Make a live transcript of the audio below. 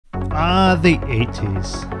The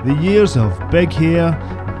 80s. The years of big hair,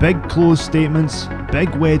 big clothes statements, big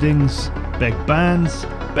weddings, big bands,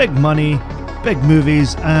 big money, big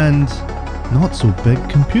movies, and not so big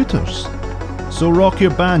computers. So rock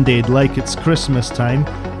your Band-Aid like it's Christmas time,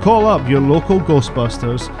 call up your local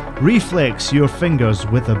Ghostbusters, reflex your fingers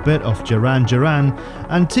with a bit of Duran Duran,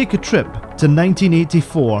 and take a trip to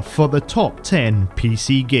 1984 for the top 10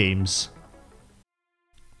 PC games.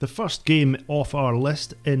 The first game off our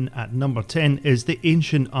list in at number 10 is The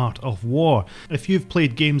Ancient Art of War. If you've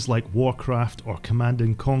played games like Warcraft or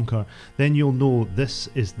Command & Conquer, then you'll know this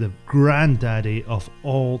is the granddaddy of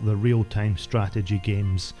all the real-time strategy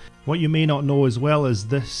games. What you may not know as well is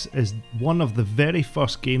this is one of the very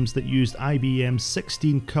first games that used IBM's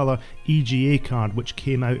 16-colour EGA card, which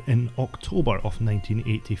came out in October of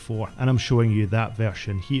 1984, and I'm showing you that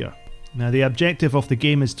version here. Now, the objective of the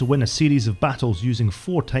game is to win a series of battles using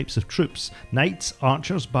 4 types of troops: knights,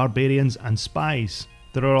 archers, barbarians and spies.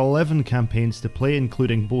 There are 11 campaigns to play,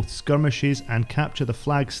 including both skirmishes and capture the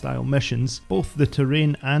flag style missions. Both the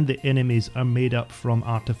terrain and the enemies are made up from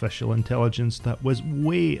artificial intelligence that was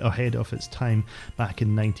way ahead of its time back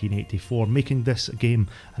in 1984, making this game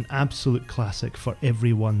an absolute classic for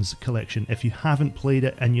everyone's collection. If you haven't played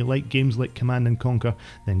it and you like games like Command & Conquer,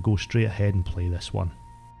 then go straight ahead and play this one.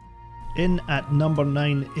 In at number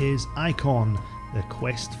 9 is Icon, The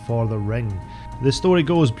Quest for the Ring. The story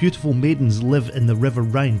goes, beautiful maidens live in the River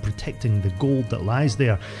Rhine protecting the gold that lies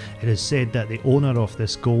there. It is said that the owner of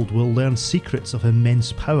this gold will learn secrets of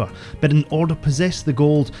immense power, but in order to possess the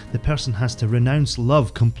gold, the person has to renounce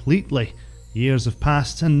love completely. Years have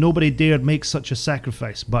passed and nobody dared make such a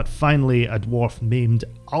sacrifice, but finally a dwarf named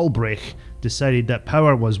Albrecht decided that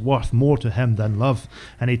power was worth more to him than love,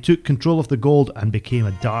 and he took control of the gold and became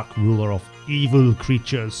a dark ruler of evil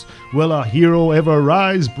creatures. Will a hero ever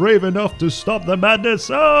rise brave enough to stop the madness?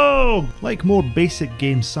 Oh! Like more basic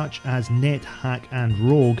games such as Net, Hack and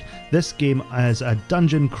Rogue, this game is a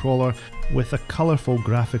dungeon crawler with a colourful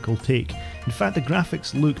graphical take. In fact, the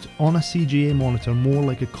graphics looked on a CGA monitor more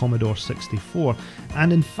like a Commodore 64,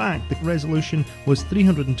 and in fact the resolution was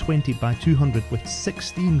 320 by 200 with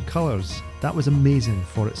 16 colours. That was amazing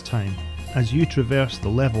for its time. As you traverse the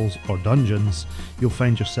levels or dungeons, you'll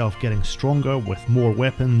find yourself getting stronger with more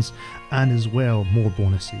weapons and as well more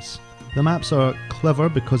bonuses. The maps are clever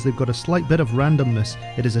because they've got a slight bit of randomness.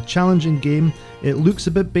 It is a challenging game, it looks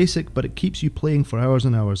a bit basic but it keeps you playing for hours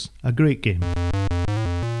and hours. A great game.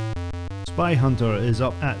 Spy Hunter is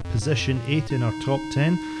up at position 8 in our top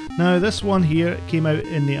 10. Now this one here came out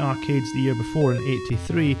in the arcades the year before in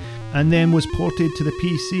 '83 and then was ported to the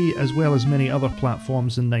PC as well as many other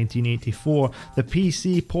platforms in 1984. The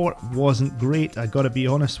PC port wasn't great, I gotta be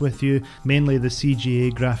honest with you, mainly the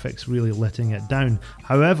CGA graphics really letting it down.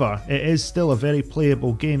 However, it is still a very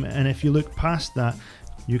playable game, and if you look past that,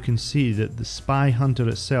 you can see that the Spy Hunter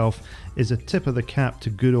itself is a tip of the cap to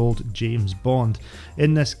good old James Bond.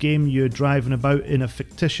 In this game you're driving about in a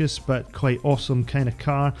fictitious but quite awesome kind of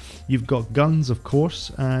car. You've got guns of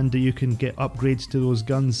course, and you can get upgrades to those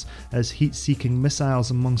guns as heat-seeking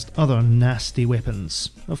missiles amongst other nasty weapons.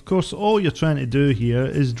 Of course all you're trying to do here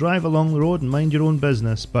is drive along the road and mind your own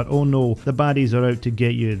business, but oh no, the baddies are out to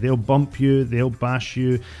get you. They'll bump you, they'll bash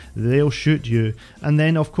you, they'll shoot you, and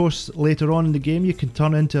then of course later on in the game you can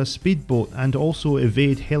turn into a speedboat and also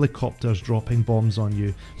evade helicopters dropping bombs on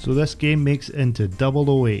you. So this game makes it into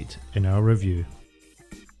 008 in our review.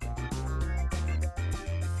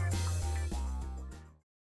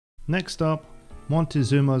 Next up,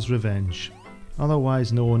 Montezuma's Revenge,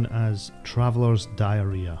 otherwise known as Traveller's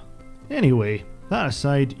Diarrhea. Anyway, that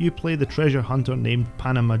aside, you play the treasure hunter named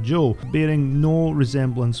Panama Joe, bearing no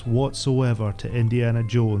resemblance whatsoever to Indiana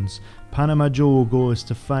Jones. Panama Joe goes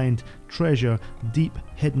to find treasure deep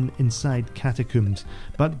hidden inside catacombs.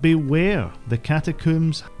 But beware, the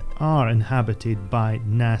catacombs are inhabited by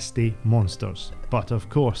nasty monsters. But of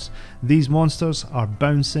course, these monsters are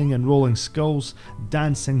bouncing and rolling skulls,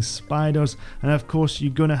 dancing spiders, and of course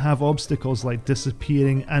you're going to have obstacles like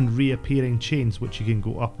disappearing and reappearing chains which you can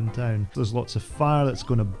go up and down. There's lots of fire that's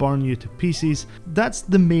going to burn you to pieces. That's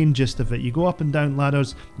the main gist of it. You go up and down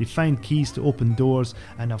ladders, you find keys to open doors,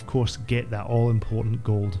 and of course get that all important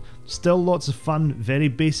gold. Still lots of fun, very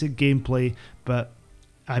basic gameplay, but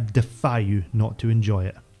I defy you not to enjoy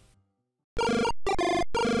it.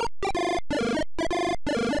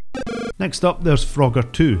 Next up there's Frogger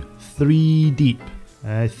 2, 3 Deep.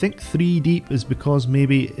 I think 3 Deep is because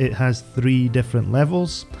maybe it has 3 different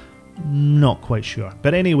levels. Not quite sure.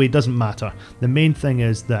 But anyway, it doesn't matter. The main thing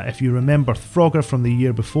is that if you remember Frogger from the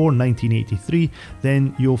year before, 1983,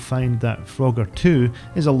 then you'll find that Frogger 2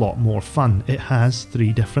 is a lot more fun. It has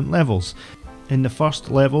 3 different levels. In the first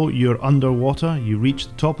level, you're underwater, you reach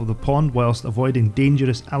the top of the pond whilst avoiding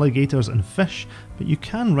dangerous alligators and fish, but you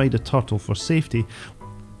can ride a turtle for safety.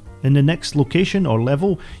 In the next location or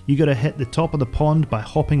level, you gotta hit the top of the pond by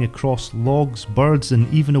hopping across logs, birds and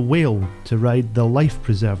even a whale to ride the life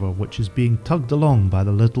preserver, which is being tugged along by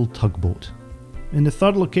the little tugboat. In the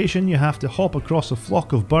third location, you have to hop across a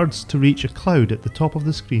flock of birds to reach a cloud at the top of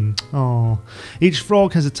the screen. Aww. Each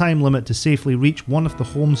frog has a time limit to safely reach one of the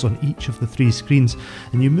homes on each of the 3 screens,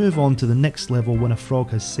 and you move on to the next level when a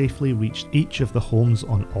frog has safely reached each of the homes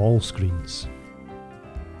on all screens.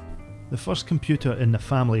 The first computer in the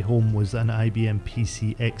family home was an IBM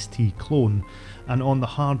PC XT clone, and on the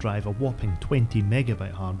hard drive, a whopping 20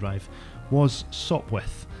 megabyte hard drive, was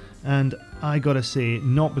Sopwith. And I gotta say,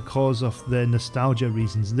 not because of the nostalgia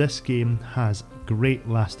reasons, this game has great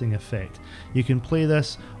lasting effect. You can play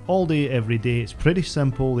this all day, every day. It's pretty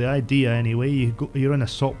simple, the idea anyway. You're in a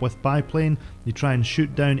Sopwith biplane, you try and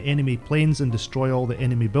shoot down enemy planes and destroy all the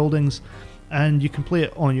enemy buildings. And you can play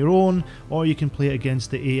it on your own, or you can play it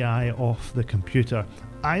against the AI of the computer.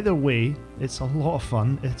 Either way, it's a lot of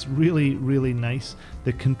fun. It's really, really nice.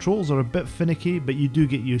 The controls are a bit finicky, but you do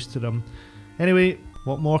get used to them. Anyway,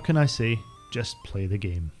 what more can I say? Just play the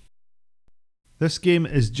game. This game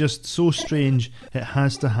is just so strange, it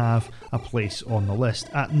has to have a place on the list.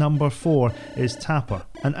 At number 4 is Tapper,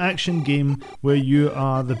 an action game where you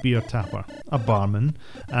are the beer tapper, a barman,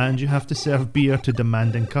 and you have to serve beer to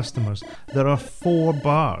demanding customers. There are 4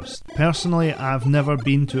 bars. Personally, I've never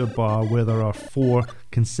been to a bar where there are 4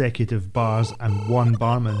 consecutive bars and 1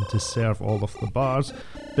 barman to serve all of the bars,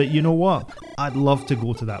 but you know what? I'd love to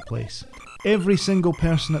go to that place. Every single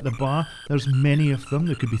person at the bar, there's many of them,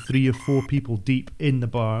 there could be 3 or 4 people deep in the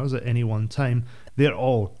bars at any one time, they're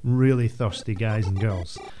all really thirsty guys and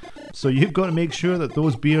girls. So you've got to make sure that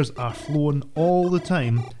those beers are flowing all the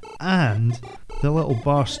time, and the little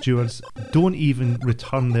bar stewards don't even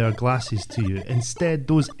return their glasses to you. Instead,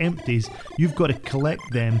 those empties, you've got to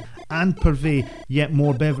collect them and purvey yet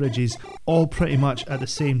more beverages all pretty much at the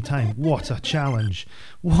same time. What a challenge.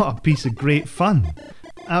 What a piece of great fun.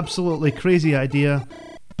 Absolutely crazy idea,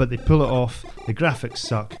 but they pull it off. The graphics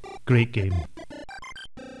suck. Great game.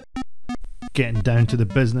 Getting down to the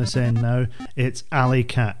business end now, it's Alley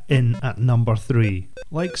Cat in at number 3.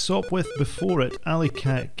 Like Sopwith before it, Alley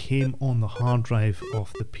Cat came on the hard drive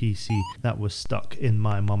of the PC that was stuck in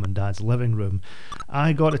my mum and dad's living room.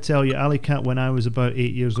 I gotta tell you, Alley Cat when I was about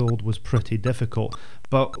 8 years old was pretty difficult,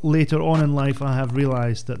 but later on in life I have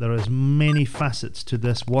realised that there is many facets to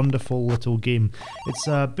this wonderful little game. It's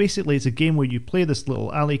basically it's a game where you play this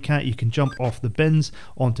little alley cat, you can jump off the bins,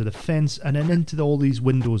 onto the fence and then into all these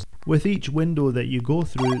windows. With each window that you go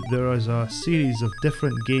through there is a series of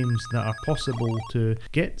different games that are possible to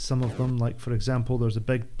get some of them, like for example there's a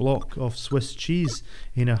big block of Swiss cheese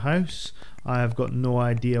in a house. I have got no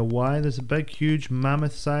idea why there's a big huge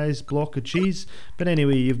mammoth sized block of cheese, but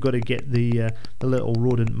anyway you've got to get the little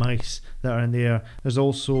rodent mice that are in there. There's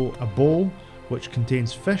also a bowl which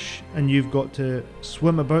contains fish and you've got to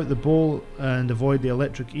swim about the bowl and avoid the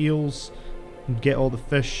electric eels and get all the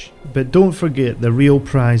fish. But don't forget, the real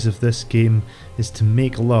prize of this game is to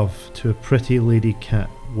make love to a pretty lady cat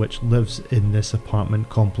which lives in this apartment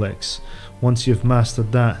complex. Once you've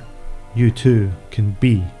mastered that, you too can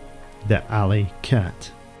be the alley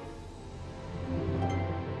cat.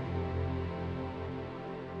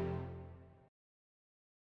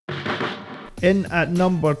 In at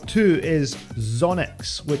number 2 is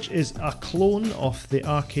Zonix, which is a clone of the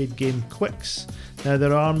arcade game Quicks. Now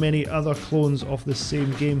there are many other clones of the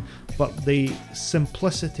same game, but the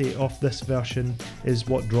simplicity of this version is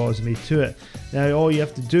what draws me to it. Now all you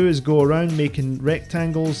have to do is go around making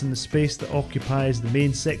rectangles in the space that occupies the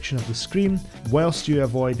main section of the screen, whilst you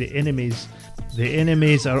avoid the enemies. The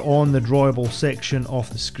enemies are on the drawable section of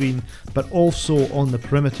the screen, but also on the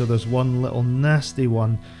perimeter there's one little nasty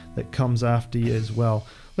one that comes after you as well.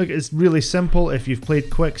 Look, it's really simple. If you've played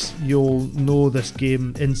Quicks, you'll know this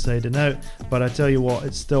game inside and out, but I tell you what,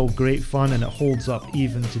 it's still great fun and it holds up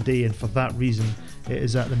even today, and for that reason it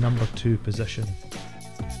is at the number 2 position.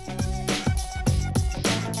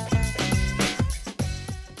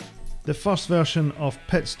 The first version of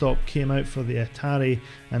Pit Stop came out for the Atari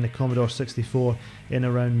and the Commodore 64 in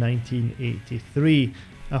around 1983.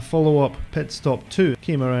 A follow-up, Pit Stop 2,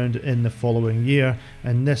 came around in the following year,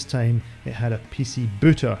 and this time it had a PC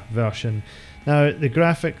booter version. Now the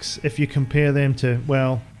graphics, if you compare them to,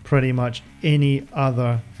 well, pretty much any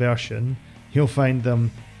other version, you'll find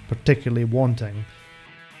them particularly wanting.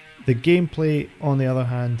 The gameplay, on the other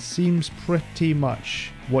hand, seems pretty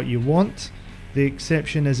much what you want. The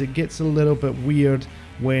exception is it gets a little bit weird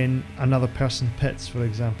when another person pits, for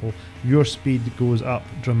example. Your speed goes up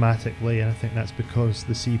dramatically, and I think that's because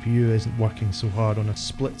the CPU isn't working so hard on a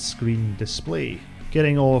split screen display.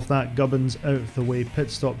 Getting all of that gubbins out of the way,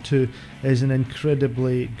 Pit Stop 2 is an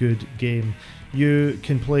incredibly good game. You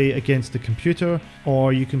can play against the computer,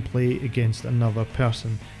 or you can play against another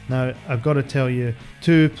person. Now, I've got to tell you,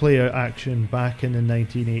 two-player action back in the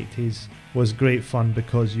 1980s was great fun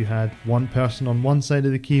because you had one person on one side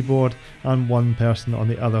of the keyboard and one person on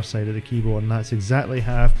the other side of the keyboard, and that's exactly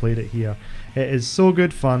how I've played it here. It is so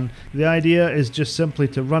good fun. The idea is just simply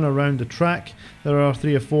to run around the track. There are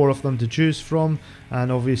 3 or 4 of them to choose from,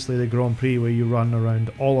 and obviously the Grand Prix where you run around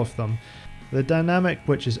all of them. The dynamic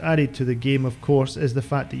which is added to the game, of course, is the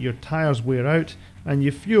fact that your tyres wear out and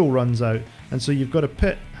your fuel runs out, and so you've got to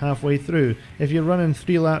pit halfway through. If you're running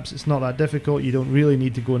 3 laps, it's not that difficult, you don't really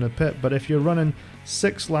need to go in a pit, but if you're running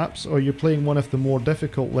 6 laps or you're playing one of the more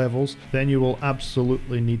difficult levels, then you will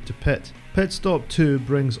absolutely need to pit. Pit Stop 2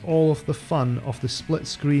 brings all of the fun of the split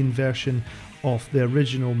screen version of the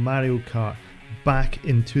original Mario Kart back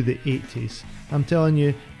into the 80s. I'm telling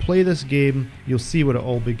you, play this game, you'll see where it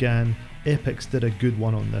all began. Epix did a good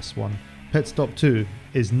one on this one. Pit Stop 2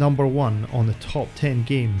 is number 1 on the top 10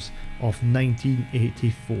 games of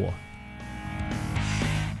 1984.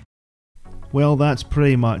 Well, that's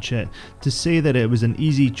pretty much it. To say that it was an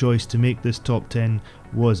easy choice to make this top 10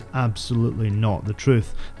 was absolutely not the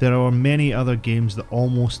truth. There are many other games that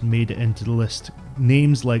almost made it into the list.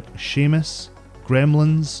 Names like Seamus,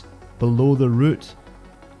 Gremlins, Below the Root,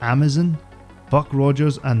 Amazon, Buck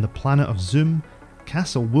Rogers and the Planet of Zoom,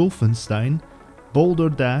 Castle Wolfenstein, Boulder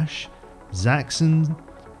Dash, Zaxxon,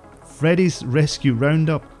 Freddy's Rescue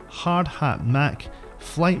Roundup, Hard Hat Mac,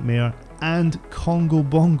 Flightmare and Congo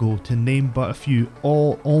Bongo, to name but a few,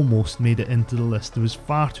 all almost made it into the list. There was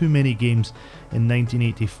far too many games in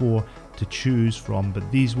 1984 to choose from,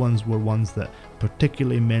 but these ones were ones that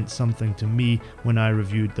particularly meant something to me when I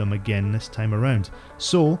reviewed them again this time around.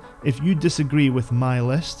 So, if you disagree with my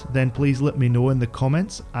list, then please let me know in the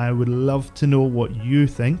comments. I would love to know what you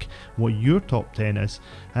think, what your top 10 is.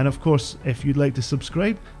 And of course, if you'd like to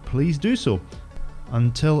subscribe, please do so.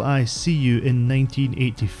 Until I see you in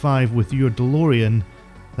 1985 with your DeLorean,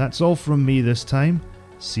 that's all from me this time.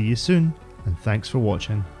 See you soon, and thanks for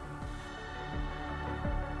watching.